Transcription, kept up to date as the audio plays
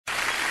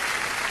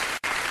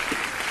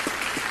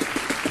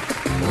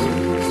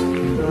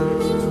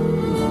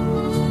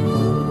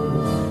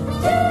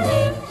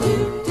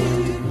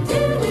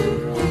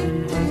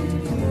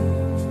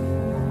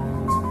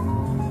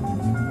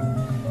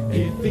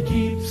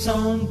keeps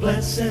on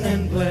blessing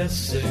and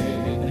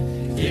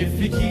blessing, if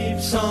he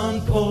keeps on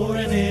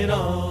pouring it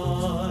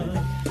on,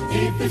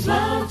 if his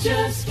love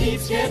just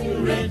keeps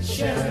getting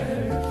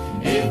richer,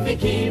 if he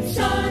keeps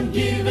on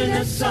giving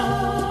us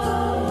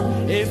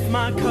song, if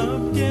my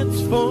cup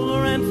gets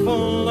fuller and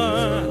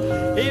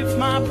fuller, if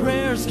my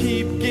prayers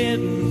keep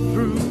getting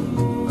through,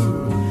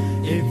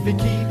 if it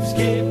keeps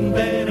getting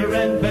better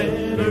and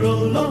better,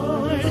 oh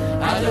Lord,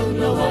 I don't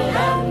know what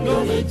I'm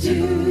gonna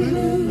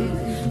do.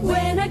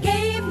 When I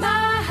gave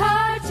my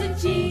heart to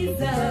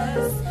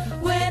Jesus,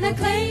 when I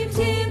claimed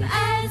him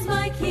as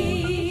my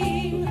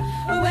king,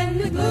 when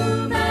the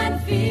gloom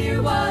and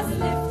fear was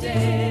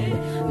lifted,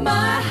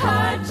 my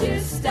heart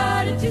just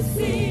started to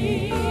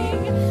sing.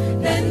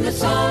 Then the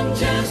song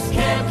just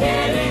kept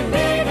getting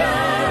bigger,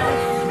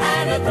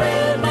 and it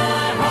thrilled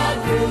my heart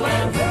through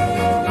and through.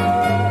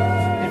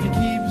 If it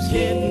keeps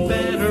getting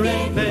better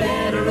and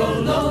better, oh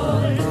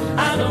Lord,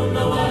 I don't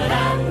know what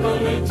I'm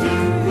gonna do.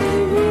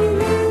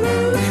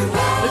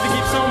 If it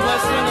keeps on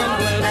blessing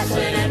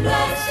and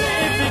blessing,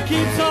 if it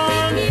keeps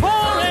on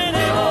pouring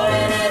it on,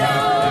 if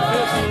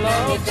his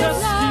love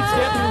just keeps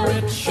getting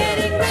richer,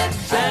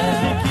 and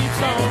if he keeps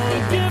on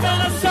giving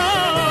us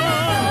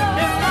song,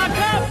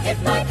 if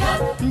my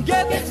cup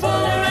gets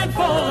fuller and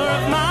fuller,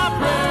 if my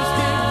prayers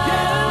keep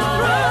getting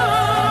through,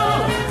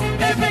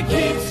 if it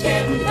keeps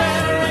getting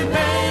better and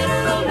better,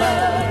 oh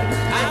Lord,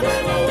 I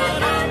don't know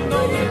what I'm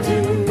gonna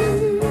do.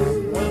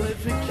 Well,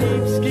 if it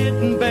keeps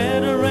getting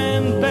better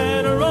and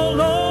better, oh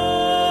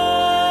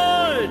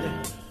Lord,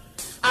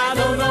 I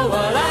don't know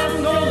what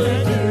I'm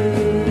gonna do.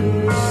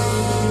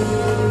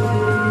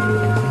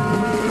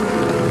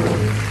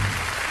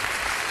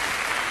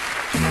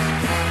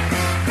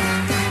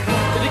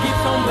 If it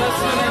keeps on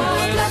blessing and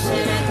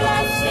blessing,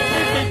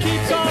 if it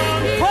keeps on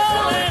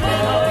pouring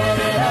it on,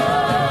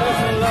 if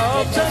the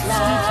love just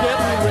keeps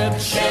getting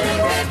rich,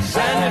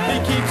 and if he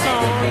keeps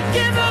on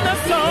giving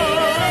us all,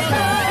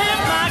 if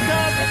my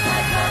cup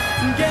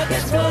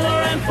gets fuller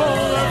and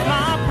fuller,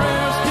 my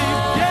prayers keep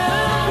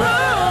getting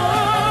through,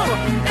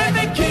 if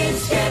it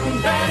keeps getting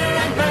better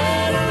and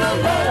better, oh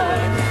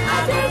Lord, I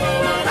don't know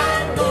what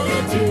I'm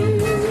gonna do.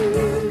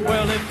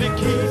 Well, if it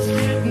keeps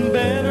getting